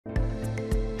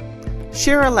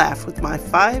Share a laugh with my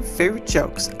 5 favorite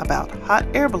jokes about hot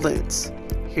air balloons.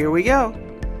 Here we go.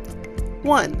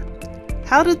 1.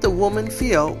 How did the woman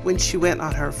feel when she went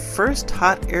on her first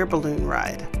hot air balloon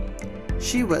ride?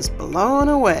 She was blown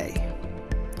away.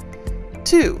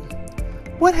 2.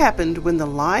 What happened when the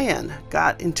lion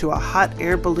got into a hot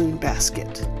air balloon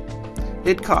basket?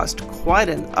 It caused quite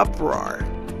an uproar.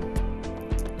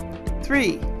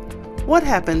 3. What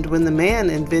happened when the man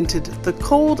invented the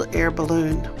cold air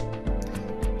balloon?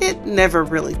 It never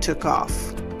really took off.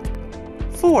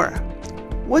 4.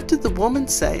 What did the woman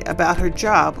say about her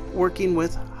job working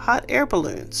with hot air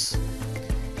balloons?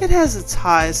 It has its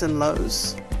highs and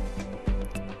lows.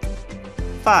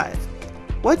 5.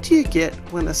 What do you get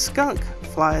when a skunk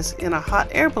flies in a hot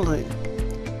air balloon?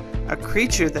 A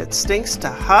creature that stinks to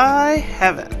high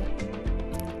heaven.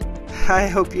 I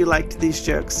hope you liked these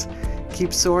jokes.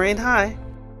 Keep soaring high.